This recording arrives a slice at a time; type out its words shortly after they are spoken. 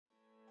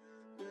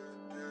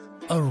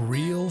A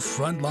real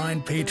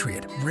frontline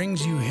patriot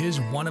brings you his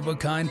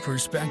one-of-a-kind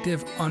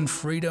perspective on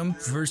freedom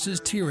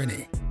versus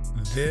tyranny.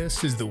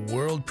 This is the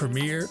world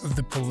premiere of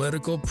the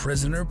Political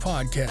Prisoner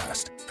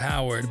Podcast,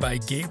 powered by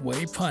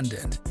Gateway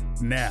Pundit.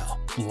 Now,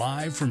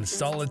 live from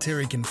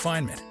solitary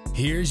confinement,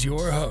 here's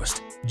your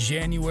host,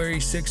 January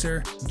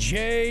 6er,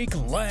 Jake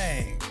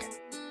Lang.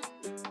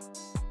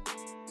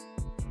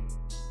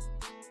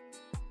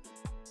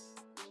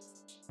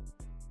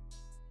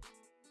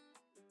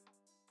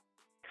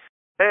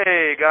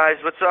 Hey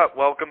guys, what's up?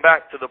 Welcome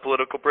back to the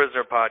Political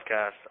Prisoner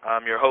Podcast.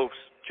 I'm your host,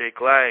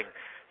 Jake Lang.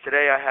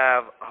 Today I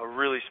have a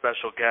really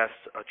special guest,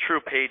 a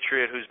true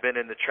patriot who's been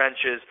in the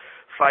trenches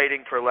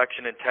fighting for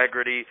election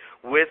integrity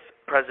with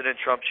President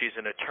Trump. She's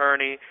an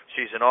attorney,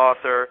 she's an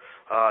author,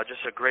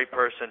 just a great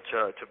person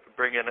to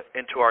bring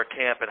into our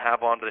camp and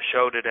have on the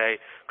show today.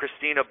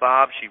 Christina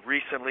Bobb, she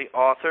recently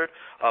authored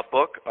a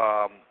book.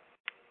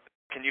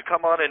 Can you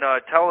come on and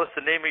tell us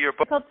the name of your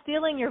book? It's called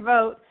Stealing Your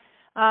Vote.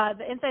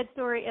 The inside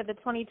story of the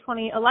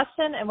 2020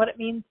 election and what it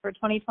means for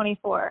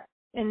 2024.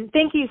 And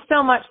thank you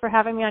so much for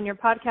having me on your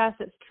podcast.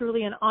 It's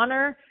truly an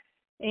honor,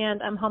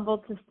 and I'm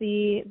humbled to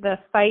see the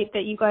fight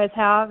that you guys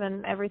have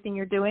and everything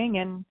you're doing,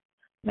 and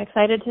I'm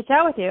excited to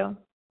chat with you.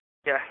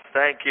 Yeah,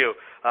 thank you.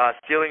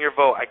 Stealing Your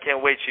Vote. I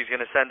can't wait. She's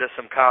going to send us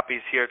some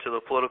copies here to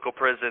the political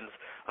prisons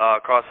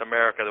across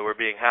America that we're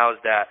being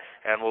housed at,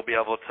 and we'll be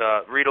able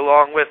to read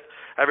along with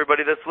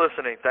everybody that's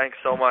listening. Thanks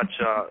so much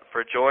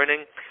for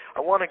joining. I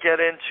want to get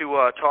into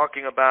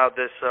talking about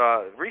this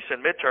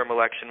recent midterm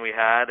election we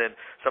had and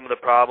some of the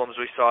problems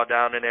we saw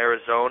down in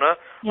Arizona.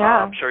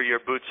 Yeah. I'm sure your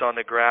boots on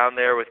the ground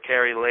there with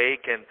Kari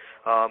Lake and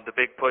the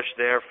big push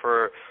there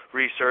for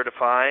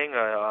recertifying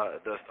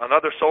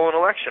another stolen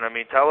election. I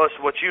mean, tell us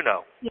what you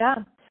know.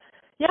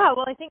 Yeah,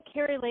 well, I think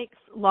Kari Lake's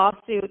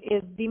lawsuit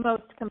is the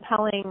most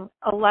compelling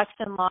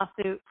election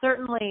lawsuit,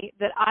 certainly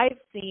that I've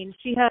seen.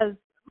 She has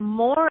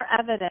more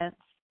evidence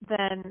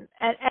than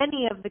at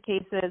any of the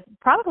cases,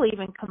 probably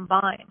even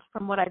combined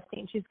from what I've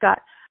seen. She's got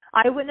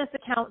eyewitness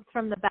accounts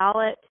from the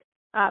ballot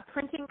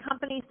printing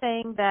company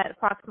saying that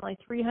approximately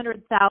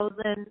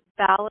 300,000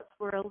 ballots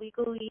were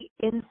illegally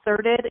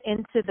inserted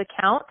into the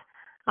count.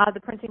 The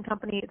printing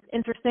company is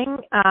interesting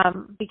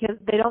because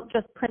they don't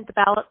just print the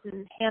ballots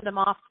and hand them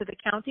off to the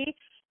county.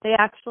 They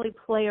actually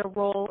play a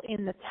role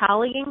in the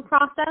tallying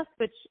process,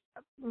 which,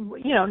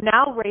 you know,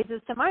 now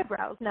raises some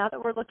eyebrows now that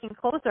we're looking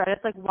closer at it.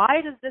 It's like, why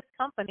does this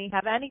company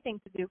have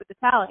anything to do with the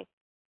tally?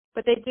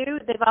 But they do.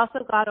 They've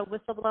also got a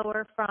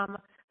whistleblower from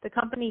the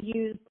company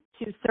used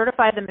to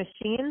certify the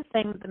machines,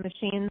 saying that the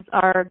machines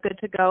are good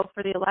to go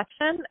for the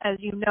election. As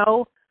you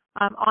know,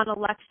 on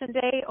election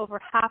day, over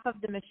half of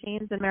the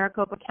machines in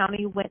Maricopa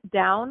County went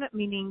down,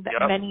 meaning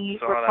that many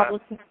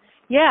Republicans.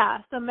 Yeah,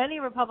 so many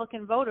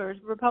Republicans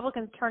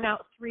turn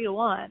out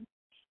 3-1.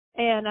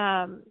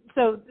 And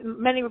so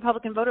many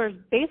Republican voters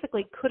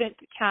basically couldn't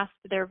cast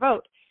their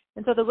vote.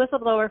 And so the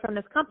whistleblower from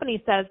this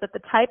company says that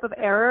the type of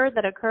error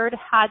that occurred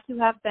had to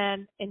have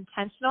been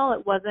intentional.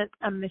 It wasn't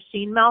a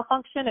machine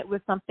malfunction. It was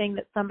something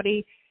that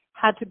somebody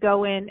had to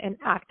go in and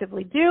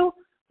actively do.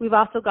 We've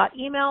also got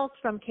emails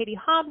from Katie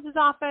Hobbs'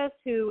 office,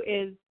 who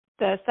is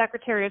the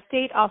Secretary of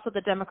State, also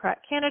the Democrat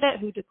candidate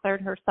who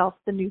declared herself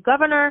the new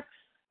governor.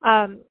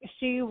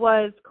 She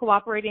was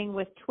cooperating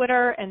with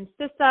Twitter and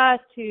CISA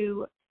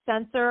to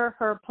censor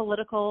her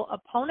political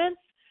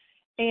opponents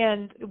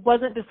and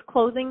wasn't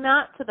disclosing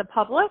that to the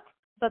public.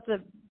 That's a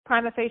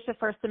prima facie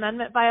First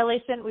Amendment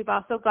violation. We've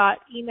also got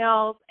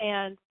emails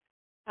and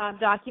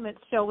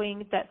documents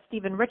showing that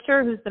Stephen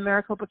Richer, who's the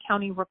Maricopa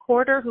County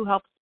recorder who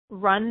helps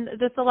run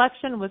this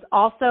election, was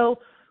also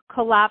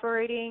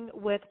collaborating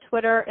with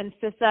Twitter and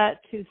CISA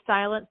to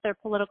silence their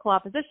political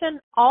opposition,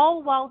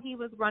 all while he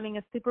was running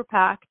a super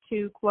PAC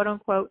to, quote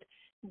unquote,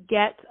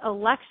 get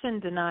election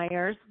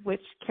deniers,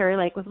 which Kari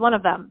Lake was one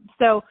of them.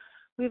 So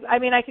I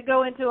could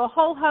go into a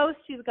whole host.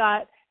 She's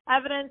got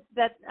evidence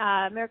that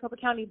Maricopa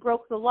County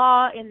broke the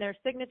law in their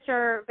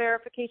signature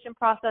verification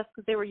process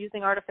because they were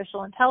using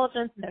artificial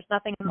intelligence, and there's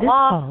nothing in the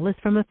law. This call is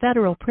from a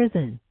federal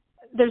prison.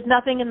 There's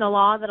nothing in the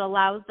law that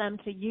allows them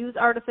to use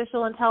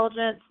artificial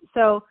intelligence.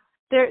 So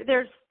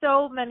there's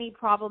so many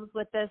problems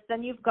with this.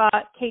 Then you've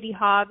got Katie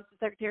Hobbs,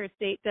 the Secretary of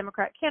State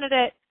Democrat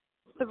candidate,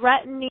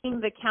 threatening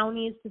the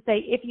counties to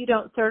say, if you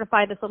don't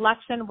certify this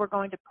election, we're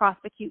going to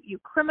prosecute you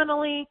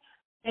criminally.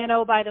 And,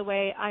 oh, by the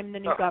way, I'm the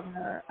new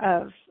governor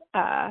of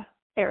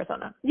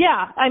Arizona.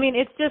 Yeah, I mean,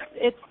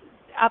 it's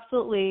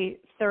absolutely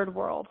third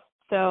world.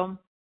 So.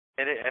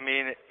 It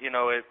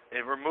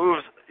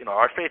removes,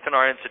 our faith in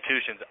our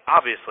institutions.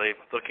 Obviously,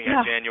 looking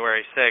at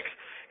January 6th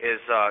is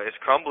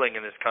crumbling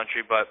in this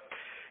country. But,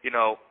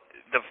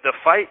 the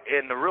fight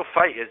and the real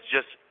fight is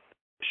just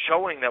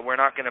showing that we're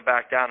not going to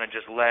back down and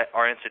just let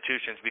our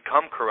institutions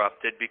become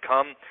corrupted,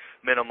 become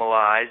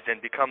minimalized,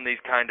 and become these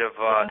kind of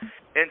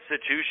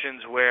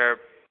institutions where,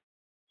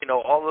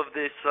 all of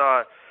this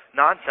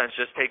nonsense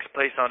just takes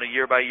place on a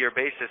year-by-year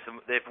basis.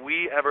 If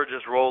we ever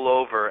just roll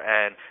over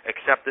and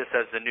accept this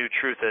as the new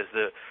truth, as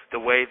the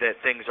way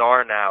that things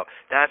are now,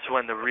 that's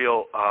when the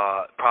real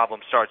problem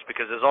starts.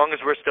 Because as long as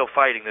we're still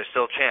fighting, there's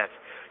still a chance.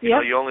 You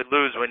know, you only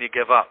lose when you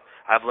give up.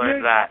 I've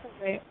learned that.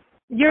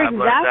 I've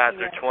learned that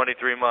through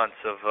 23 months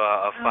of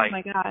fight. Oh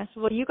my gosh!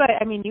 Well, you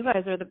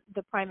guys are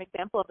the prime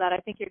example of that. I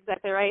think you're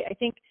exactly right. I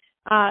think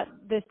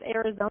this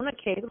Arizona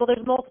case. Well,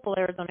 there's multiple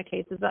Arizona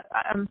cases.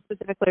 I'm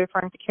specifically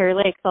referring to Kari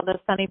Lake, all the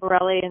Sonny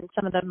Borelli and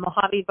some of the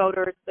Mojave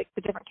voters, like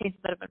the different cases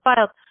that have been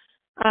filed.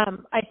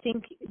 I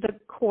think the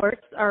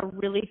courts are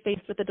really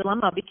faced with a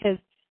dilemma because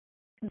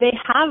they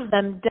have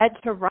them dead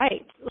to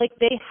rights. Like,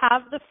 they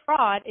have the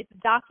fraud. It's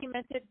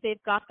documented.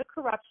 They've got the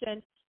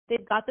corruption.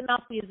 They've got the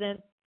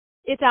malfeasance.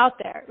 It's out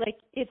there. Like,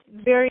 it's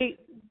very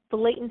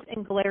blatant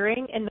and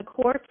glaring, and the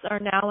courts are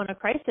now in a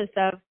crisis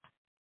of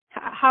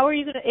how are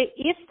you going to,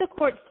 if the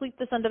courts sweep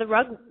this under the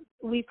rug,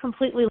 we've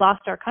completely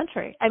lost our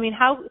country. I mean,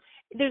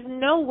 there's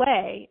no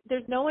way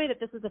that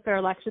this is a fair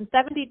election.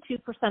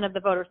 72% of the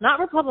voters, not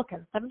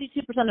Republicans,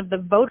 72% of the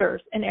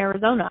voters in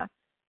Arizona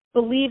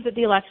believe that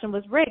the election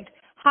was rigged.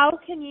 How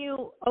can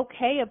you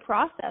okay a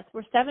process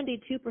where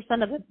 72%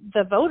 of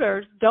the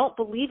voters don't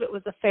believe it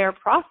was a fair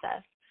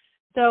process?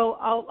 So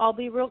I'll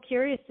be real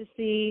curious to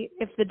see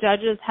if the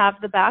judges have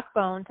the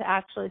backbone to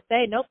actually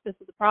say, nope, this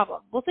is a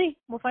problem. We'll see.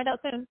 We'll find out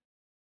soon.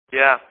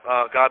 Yeah,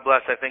 God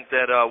bless. I think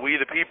that we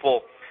the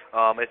people,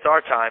 it's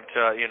our time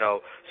to,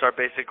 start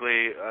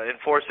basically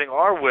enforcing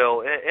our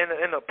will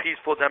in a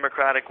peaceful,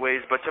 democratic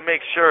ways, but to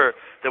make sure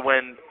that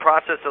when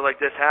processes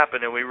like this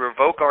happen and we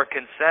revoke our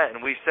consent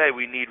and we say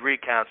we need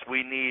recounts,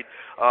 we need,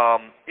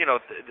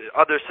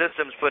 other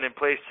systems put in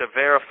place to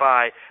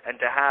verify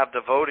and to have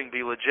the voting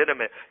be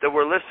legitimate, that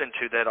we're listened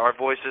to, that our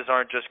voices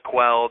aren't just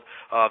quelled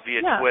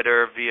via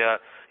Twitter,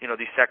 via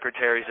these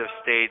secretaries of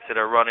states that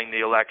are running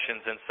the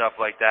elections and stuff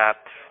like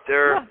that.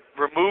 They're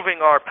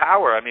removing our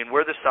power. I mean,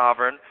 we're the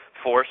sovereign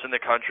force in the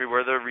country.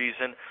 We're the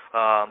reason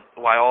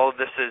why all of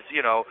this is,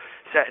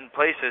 set in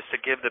places to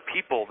give the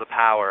people the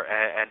power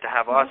and to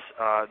have us,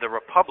 the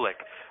republic,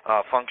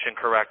 function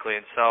correctly.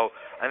 And so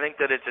I think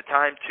that it's a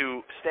time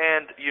to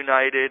stand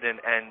united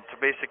and to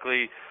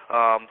basically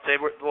say,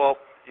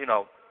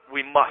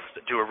 we must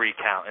do a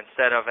recount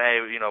instead of,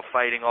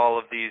 fighting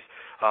all of these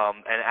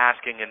and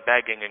asking and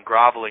begging and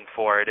groveling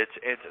for it.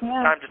 It's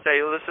time to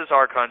say, this is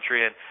our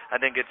country, and I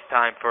think it's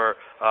time for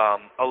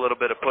a little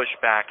bit of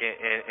pushback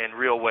in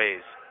real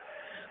ways.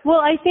 Well,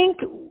 I think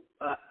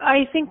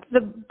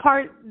the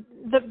part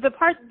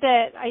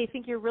that I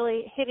think you're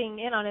really hitting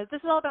in on is this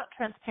is all about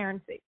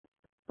transparency,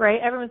 right?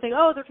 Everyone's saying,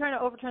 they're trying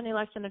to overturn the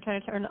election. They're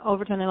trying to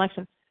overturn the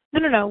election.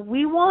 No.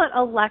 We want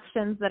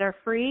elections that are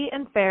free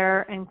and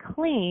fair and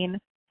clean,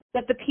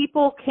 that the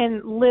people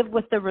can live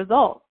with the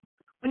results.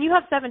 When you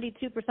have 72%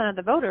 of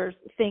the voters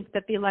think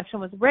that the election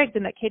was rigged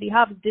and that Katie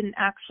Hobbs didn't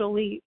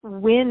actually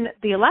win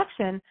the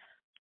election,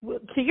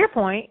 to your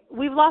point,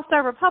 we've lost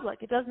our republic.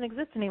 It doesn't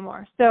exist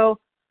anymore. So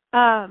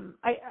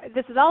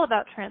this is all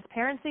about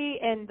transparency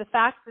and the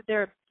fact that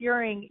they're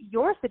obscuring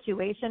your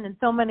situation and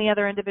so many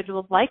other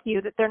individuals like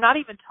you, that they're not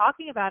even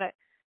talking about it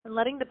and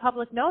letting the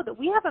public know that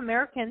we have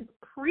Americans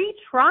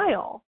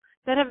pre-trial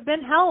that have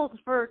been held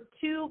for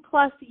 2+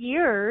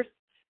 years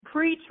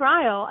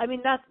pre-trial. I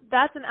mean,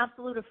 that's an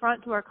absolute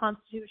affront to our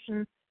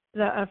Constitution,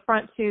 the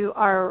affront to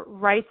our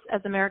rights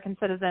as American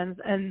citizens.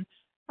 And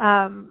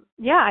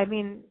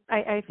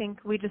I think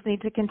we just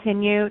need to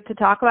continue to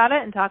talk about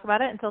it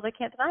until they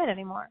can't deny it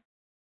anymore.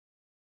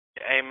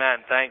 Amen.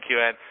 Thank you.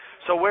 And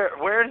so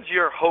where does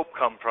your hope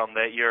come from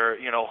that you're,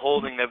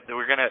 holding that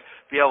we're going to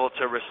be able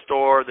to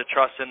restore the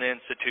trust in the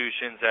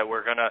institutions, that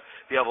we're going to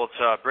be able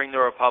to bring the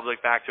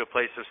republic back to a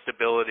place of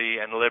stability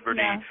and liberty?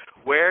 Yeah.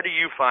 Where do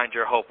you find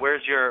your hope?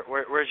 Where's your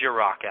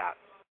rock at?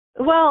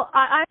 Well,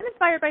 I'm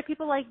inspired by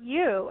people like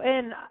you.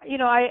 And,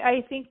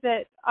 I think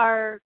that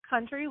our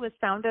country was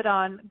founded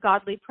on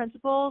godly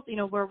principles.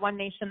 We're one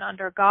nation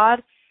under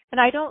God. And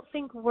I don't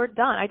think we're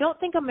done. I don't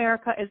think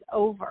America is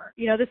over.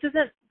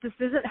 This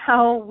isn't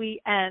how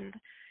we end.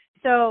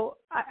 So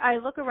I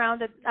look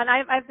around and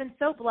I've been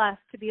so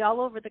blessed to be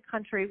all over the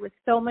country with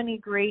so many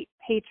great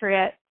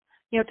patriots,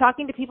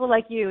 talking to people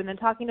like you and then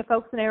talking to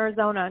folks in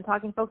Arizona and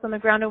talking to folks on the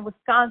ground in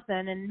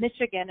Wisconsin and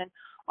Michigan and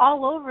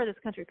all over this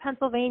country,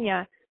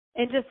 Pennsylvania,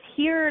 and just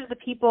hear the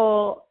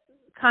people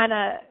kind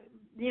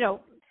of,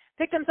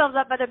 pick themselves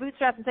up by their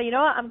bootstraps and say, you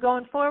know what, I'm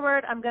going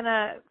forward. I'm going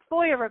to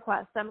FOIA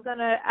requests. I'm going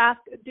to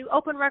do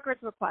open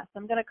records requests.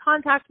 I'm going to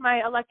contact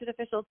my elected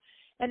officials.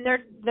 And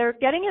they're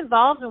getting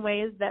involved in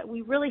ways that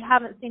we really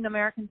haven't seen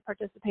Americans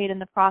participate in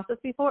the process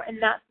before.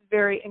 And that's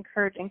very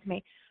encouraging to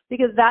me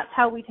because that's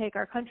how we take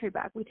our country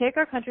back. We take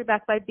our country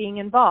back by being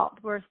involved.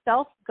 We're a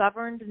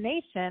self-governed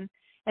nation.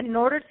 And in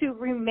order to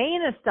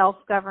remain a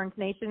self-governed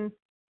nation,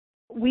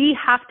 we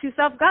have to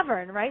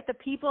self-govern, right? The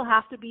people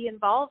have to be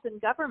involved in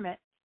government.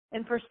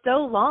 And for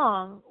so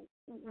long,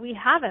 we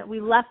haven't. We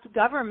left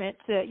government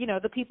to,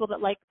 the people that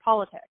like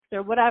politics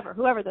or whatever,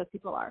 whoever those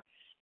people are.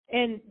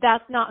 And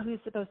that's not who's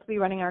supposed to be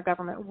running our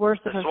government. We're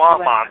supposed to be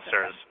swamp running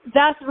monsters.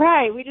 That's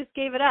right. We just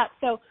gave it up.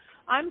 So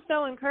I'm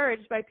so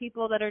encouraged by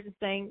people that are just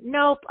saying,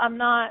 nope, I'm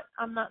not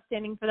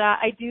standing for that.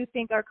 I do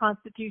think our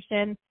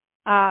Constitution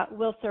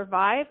will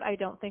survive. I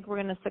don't think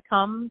we're going to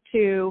succumb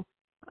to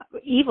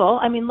evil.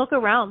 I mean, look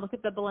around. Look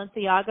at the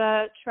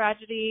Balenciaga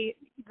tragedy.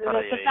 The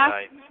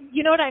fact,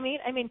 you know what I mean?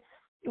 I mean,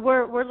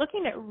 we're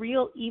looking at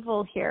real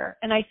evil here,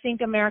 and I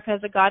think America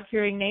is a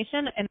God-fearing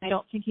nation, and I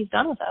don't think he's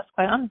done with us,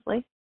 quite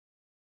honestly.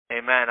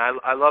 Amen.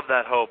 I love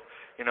that hope.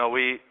 You know,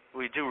 we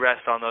do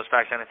rest on those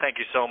facts, and I thank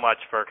you so much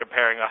for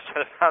comparing us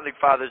to the Founding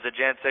Fathers, the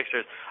Jan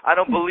 6ers. I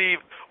don't believe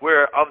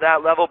we're of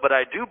that level, but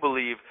I do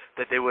believe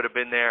that they would have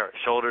been there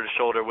shoulder to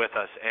shoulder with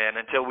us. And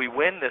until we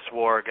win this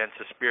war against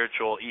the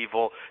spiritual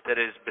evil that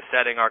is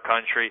besetting our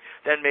country,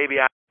 then maybe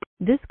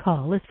This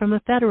call is from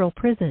a federal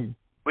prison.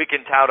 we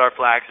can tout our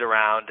flags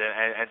around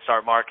and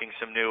start marking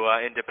some new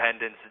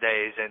Independence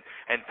Days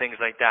and things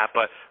like that.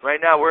 But right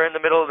now we're in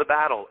the middle of the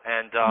battle,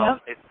 and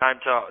it's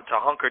time to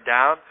hunker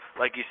down,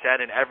 like you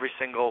said, and every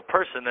single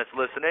person that's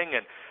listening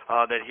and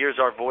that hears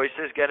our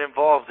voices, get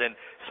involved in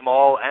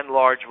small and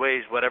large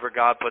ways, whatever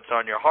God puts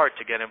on your heart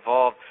to get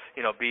involved.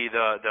 You know, be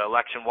the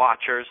election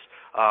watchers,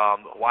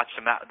 watch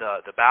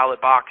the ballot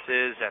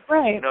boxes, and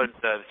right. you know,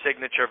 the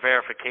signature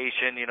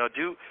verification. You know,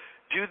 do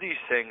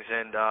these things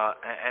and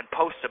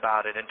post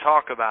about it and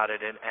talk about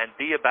it and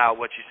be about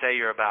what you say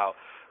you're about.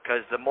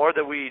 Because the more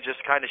that we just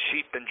kind of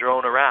sheep and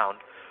drone around,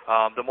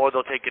 the more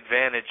they'll take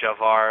advantage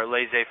of our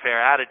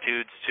laissez-faire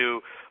attitudes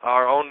to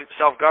our own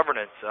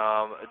self-governance.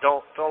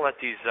 Don't let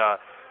these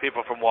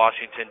people from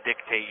Washington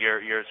dictate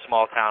your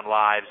small-town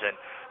lives and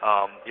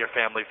your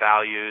family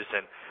values,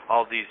 and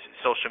all these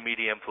social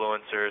media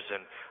influencers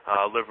and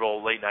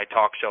liberal late-night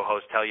talk show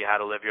hosts tell you how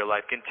to live your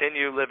life.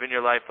 Continue living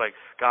your life like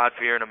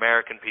God-fearing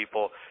American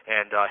people,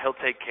 and he'll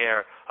take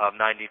care of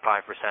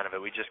 95% of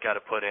it. We just got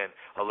to put in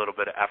a little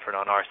bit of effort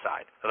on our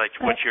side, like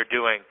what you're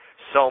doing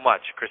so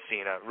much,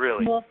 Christina,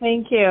 really. Well,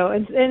 thank you.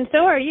 And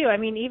so are you. I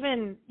mean,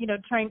 even, you know,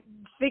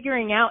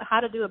 figuring out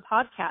how to do a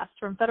podcast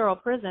from federal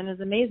prison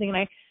is amazing.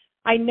 And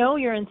I know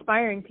you're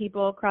inspiring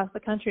people across the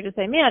country to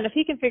say, man, if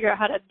he can figure out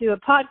how to do a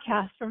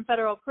podcast from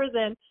federal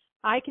prison,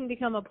 I can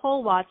become a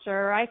poll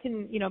watcher, or I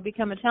can, you know,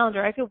 become a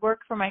challenger. I could work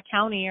for my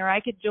county, or I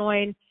could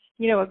join,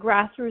 you know, a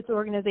grassroots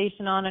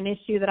organization on an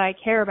issue that I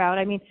care about.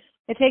 I mean,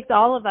 it takes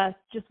all of us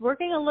just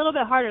working a little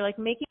bit harder, like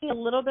making a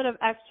little bit of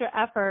extra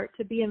effort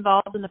to be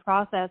involved in the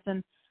process.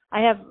 And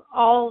I have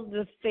all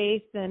the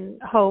faith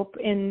and hope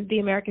in the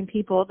American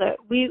people that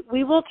we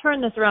will turn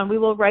this around. We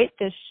will right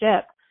this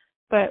ship,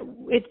 but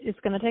it's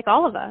going to take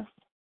all of us.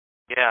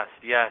 Yes.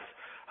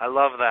 I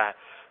love that.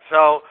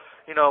 So,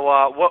 you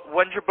know,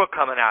 when's your book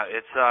coming out?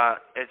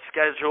 It's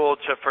scheduled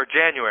for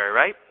January,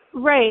 right?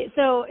 Right.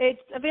 So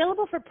it's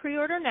available for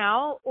pre-order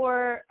now,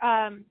 or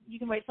you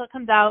can wait till it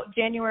comes out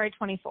January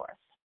 24th.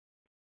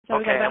 So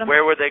okay. And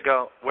where would they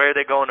go? Where are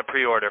they going to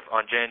pre-order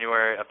on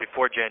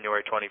before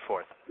January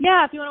 24th?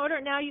 Yeah. If you want to order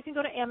it now, you can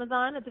go to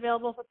Amazon. It's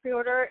available for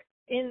pre-order.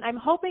 I'm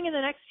hoping in the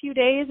next few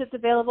days it's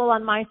available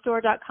on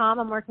mystore.com.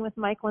 I'm working with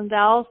Mike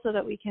Lindell so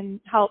that we can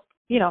help.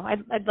 You know,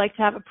 I'd like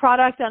to have a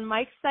product on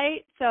Mike's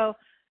site. So,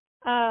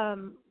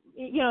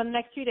 you know, in the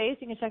next few days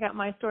you can check out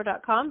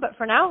mystore.com. But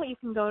for now, you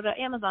can go to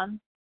Amazon.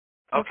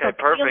 Okay,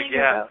 perfect.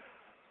 Yeah.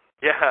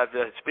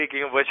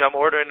 Speaking of which, I'm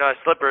ordering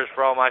slippers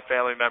for all my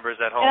family members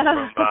at home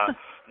from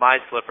My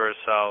Slippers.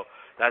 So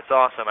that's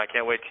awesome. I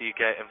can't wait till you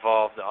get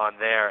involved on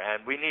there.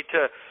 And we need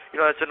to, you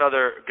know, that's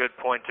another good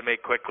point to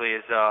make quickly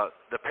is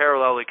the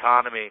parallel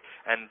economy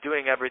and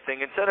doing everything.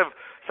 Instead of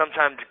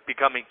sometimes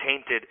becoming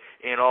tainted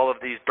in all of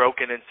these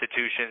broken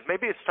institutions,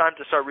 maybe it's time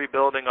to start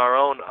rebuilding our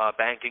own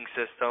banking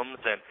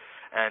systems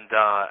and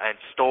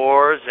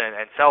stores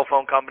and cell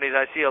phone companies.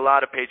 I see a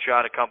lot of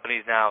patriotic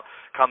companies now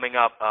coming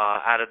up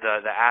out of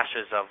the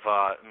ashes of,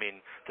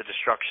 the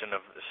destruction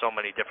of so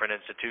many different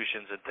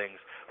institutions and things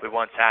we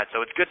once had. So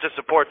it's good to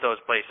support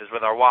those places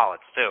with our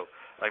wallets too,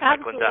 like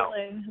Absolutely. Mike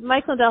Lindell.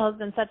 Mike Lindell has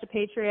been such a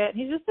patriot.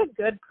 He's just a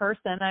good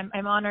person.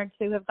 I'm honored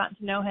to have gotten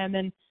to know him,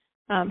 and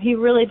he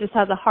really just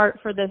has a heart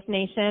for this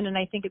nation, and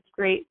I think it's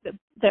great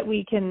that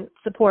we can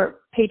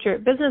support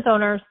patriot business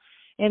owners.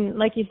 And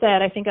like you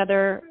said, I think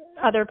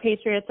other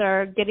patriots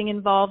are getting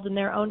involved in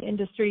their own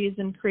industries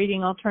and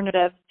creating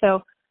alternatives.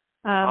 So,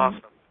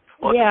 awesome.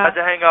 Well, you had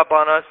to hang up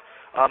on us.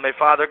 May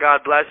Father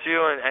God bless you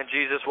and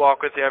Jesus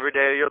walk with you every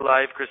day of your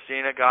life.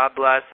 Christina, God bless.